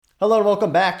Hello and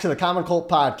welcome back to the Common Colt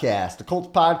Podcast. The Colts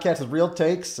Podcast is real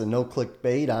takes and no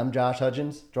clickbait. I'm Josh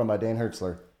Hudgens, joined by Dan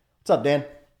Hertzler. What's up, Dan?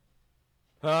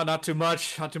 Not too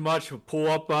much. We'll pull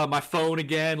up my phone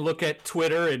again, look at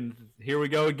Twitter, and here we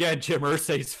go again. Jim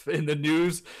Irsay's in the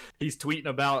news. He's tweeting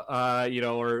about,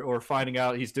 or finding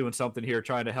out he's doing something here,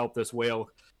 trying to help this whale,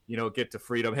 get to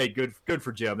freedom. Hey, good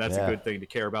for Jim. That's a good thing to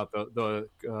care about the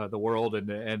world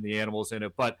and the animals in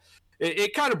it. But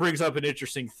it kind of brings up an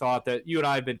interesting thought that you and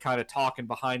I have been kind of talking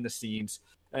behind the scenes,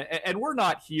 and we're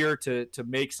not here to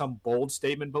make some bold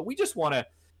statement, but we just want to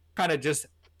kind of just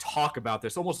talk about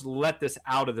this, almost let this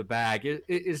out of the bag.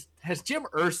 Has Jim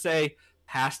Irsay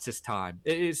passed his time?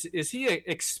 Is he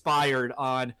expired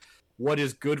on what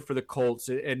is good for the Colts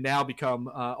and now become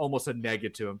almost a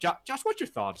negative to him? Josh, what's your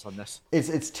thoughts on this?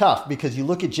 It's tough because you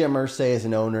look at Jim Irsay as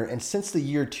an owner, and since the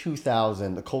year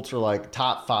 2000, the Colts are like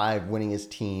top 5 winningest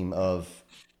team of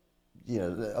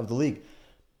the league.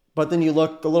 But then you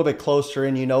look a little bit closer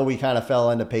and we kind of fell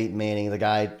into Peyton Manning. The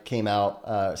guy came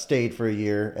out, stayed for a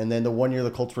year. And then the one year the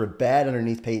Colts were bad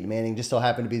underneath Peyton Manning just so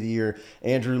happened to be the year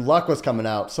Andrew Luck was coming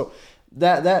out. So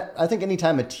that I think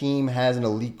anytime a team has an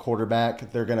elite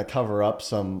quarterback, they're going to cover up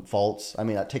some faults. I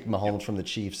mean, I take Mahomes from the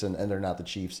Chiefs and they're not the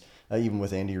Chiefs, even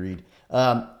with Andy Reid.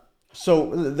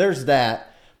 So there's that.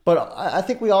 But I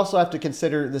think we also have to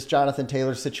consider this Jonathan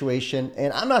Taylor situation.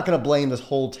 And I'm not going to blame this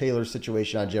whole Taylor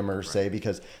situation on Jim Irsay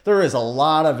because there is a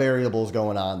lot of variables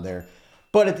going on there.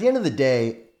 But at the end of the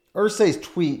day, Irsay's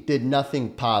tweet did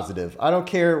nothing positive. I don't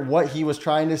care what he was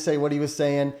trying to say, what he was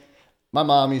saying. My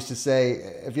mom used to say,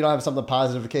 if you don't have something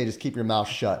positive, okay, just keep your mouth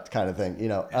shut kind of thing.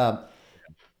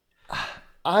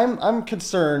 I'm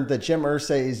concerned that Jim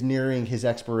Irsay is nearing his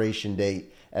expiration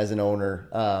date as an owner,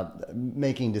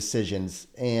 making decisions.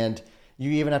 And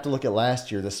you even have to look at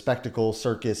last year, the spectacle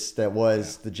circus that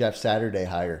was the Jeff Saturday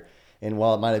hire. And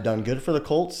while it might have done good for the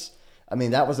Colts, I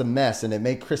mean, that was a mess, and it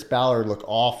made Chris Ballard look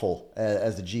awful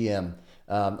as the GM.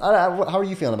 How are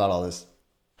you feeling about all this?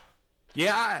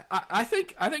 Yeah, I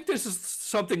think this is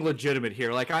something legitimate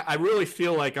here. Like I really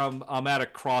feel like I'm at a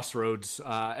crossroads,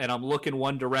 and I'm looking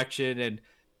one direction, and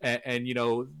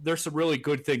there's some really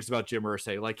good things about Jim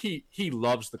Irsay. Like he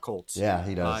loves the Colts. Yeah,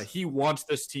 he does. He wants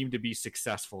this team to be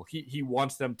successful. He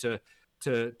wants them to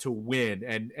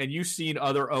win. And you've seen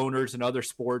other owners in other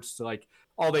sports, like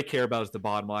all they care about is the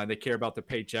bottom line. They care about the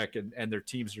paycheck, and their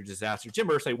teams are disasters. Jim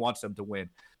Irsay wants them to win.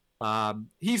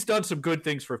 He's done some good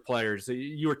things for players.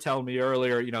 You were telling me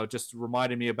earlier, just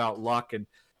reminding me about Luck, and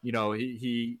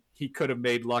he could have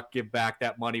made Luck give back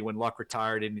that money when Luck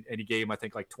retired, and he gave him, I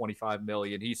think, like $25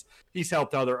 million. He's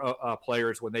helped other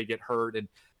players when they get hurt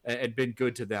and been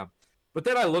good to them. But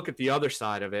then I look at the other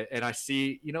side of it, and I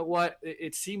see,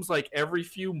 it seems like every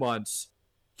few months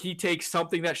he takes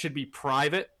something that should be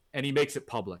private and he makes it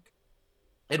public.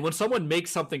 And when someone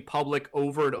makes something public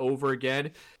over and over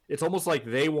again, it's almost like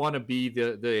they want to be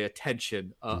the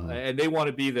attention, and they want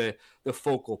to be the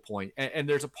focal point. And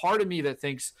there's a part of me that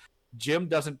thinks Jim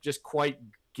doesn't just quite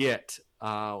get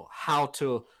how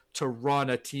to run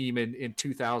a team in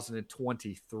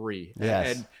 2023.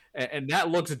 Yes. And that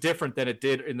looks different than it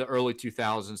did in the early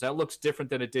 2000s. That looks different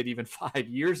than it did even 5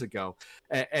 years ago.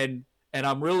 And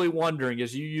I'm really wondering,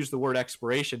 as you use the word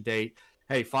expiration date,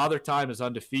 hey, Father Time is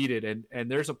undefeated,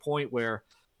 and there's a point where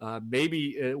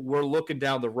maybe we're looking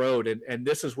down the road, and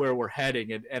this is where we're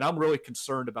heading, and I'm really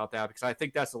concerned about that because I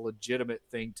think that's a legitimate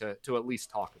thing to at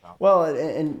least talk about. Well,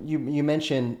 and you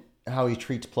mentioned how he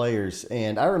treats players,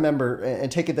 and I remember,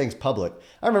 and taking things public,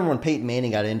 I remember when Peyton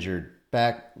Manning got injured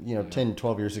back, 10,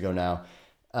 12 years ago now,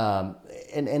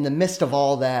 and in the midst of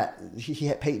all that,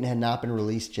 Peyton had not been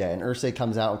released yet, and Irsay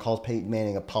comes out and calls Peyton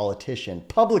Manning a politician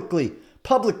publicly.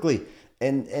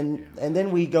 And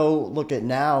then we go look at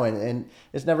now, and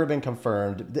it's never been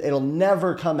confirmed. It'll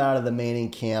never come out of the Manning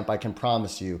camp, I can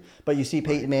promise you. But you see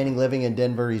Peyton Manning living in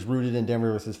Denver. He's rooted in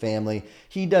Denver with his family.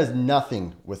 He does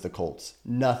nothing with the Colts.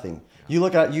 Nothing. You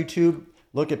look at YouTube,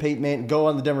 look at Peyton Manning, go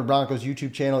on the Denver Broncos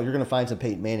YouTube channel. You're going to find some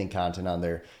Peyton Manning content on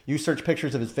there. You search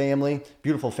pictures of his family,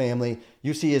 beautiful family.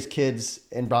 You see his kids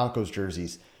in Broncos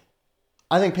jerseys.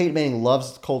 I think Peyton Manning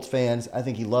loves Colts fans. I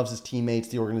think he loves his teammates,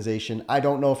 the organization. I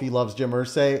don't know if he loves Jim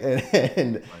Irsay,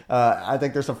 and I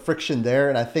think there's some friction there,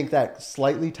 and I think that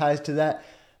slightly ties to that.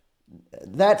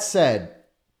 That said,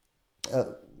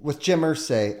 with Jim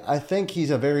Irsay, I think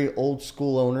he's a very old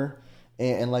school owner,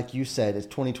 and like you said, it's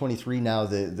 2023 now.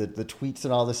 The tweets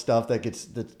and all this stuff that gets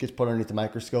put underneath the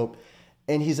microscope.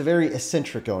 And he's a very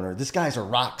eccentric owner. This guy's a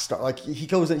rock star. Like he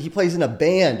plays in a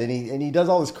band, and he does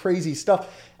all this crazy stuff.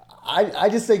 I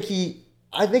just think he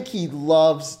I think he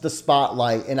loves the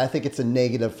spotlight, and I think it's a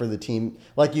negative for the team.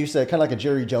 Like you said, kind of like a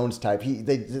Jerry Jones type.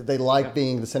 They like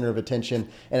being the center of attention,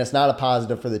 and it's not a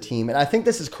positive for the team. And I think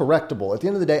this is correctable. At the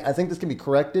end of the day, I think this can be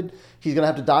corrected. He's going to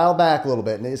have to dial back a little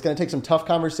bit, and it's going to take some tough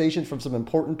conversations from some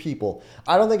important people.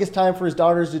 I don't think it's time for his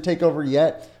daughters to take over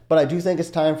yet, but I do think it's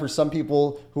time for some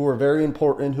people who are very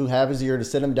important, who have his ear, to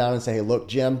sit him down and say, hey, look,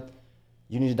 Jim,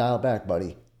 you need to dial back,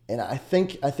 buddy. And I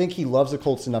think he loves the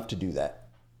Colts enough to do that.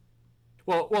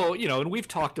 Well, and we've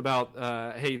talked about,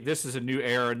 hey, this is a new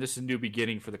era and this is a new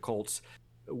beginning for the Colts.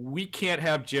 We can't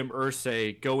have Jim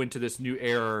Irsay go into this new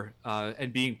era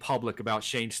and being public about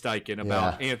Shane Steichen,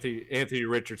 about Anthony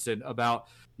Richardson, about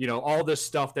all this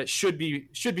stuff that should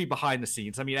be behind the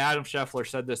scenes. I mean, Adam Scheffler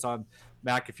said this on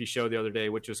McAfee show the other day,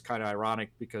 which was kind of ironic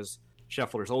because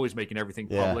Scheffler's always making everything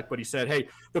public, but he said, hey,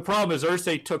 the problem is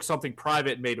Irsay took something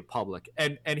private and made it public.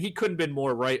 And he couldn't have been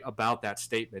more right about that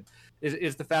statement,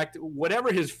 is the fact that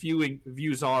whatever his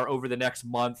views are over the next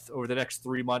month, over the next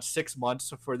 3 months, 6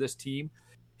 months for this team,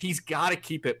 he's got to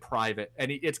keep it private. And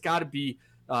it's got to be,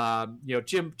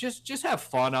 Jim, just have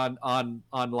fun online,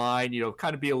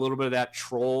 kind of be a little bit of that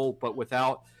troll, but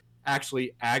without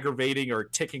actually aggravating or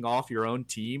ticking off your own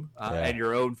team and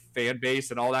your own fan base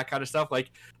and all that kind of stuff.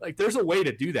 Like there's a way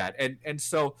to do that. And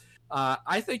so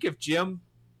I think if Jim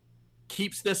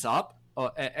keeps this up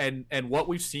and what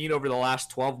we've seen over the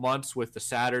last 12 months with the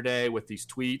Saturday, with these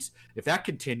tweets, if that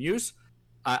continues,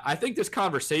 I think this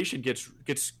conversation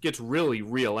gets really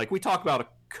real. Like we talk about a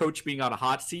coach being on a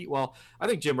hot seat. Well, I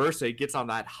think Jim Irsay gets on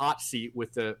that hot seat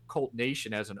with the Colt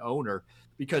Nation as an owner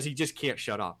because he just can't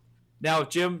shut up. Now, if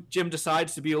Jim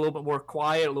decides to be a little bit more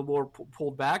quiet, a little more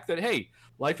pulled back, then, hey,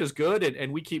 life is good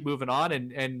and we keep moving on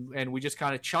and we just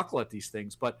kind of chuckle at these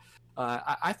things. But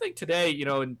I think today,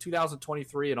 in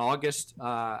 2023 in August,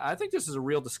 I think this is a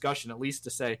real discussion, at least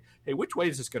to say, hey, which way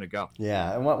is this going to go?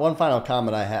 Yeah, and one final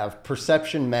comment I have,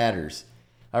 perception matters.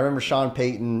 I remember Sean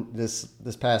Payton this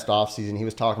past offseason, he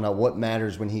was talking about what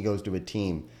matters when he goes to a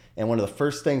team. And one of the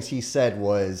first things he said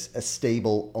was a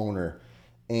stable owner.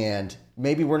 And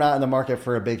maybe we're not in the market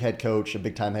for a big head coach, a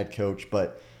big-time head coach,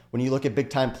 but when you look at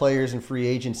big-time players in free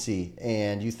agency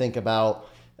and you think about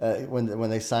when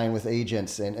they sign with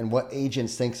agents and what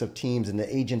agents thinks of teams and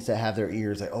the agents that have their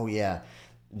ears, like, oh, yeah,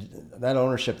 that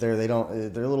ownership there,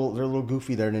 they're a little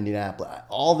goofy there in Indianapolis.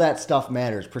 All that stuff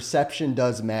matters. Perception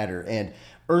does matter. And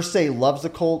Irsay loves the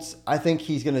Colts. I think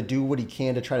he's going to do what he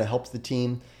can to try to help the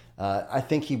team. I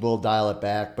think he will dial it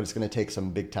back, but it's going to take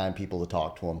some big-time people to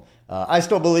talk to him. I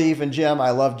still believe in Jim.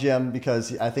 I love Jim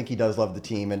because I think he does love the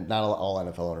team, and not all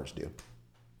NFL owners do.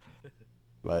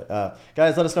 But,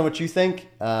 guys, let us know what you think.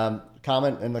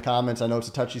 Comment in the comments. I know it's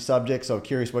a touchy subject, so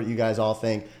curious what you guys all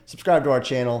think. Subscribe to our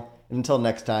channel. And until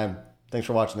next time, thanks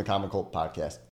for watching the Common Colt Podcast.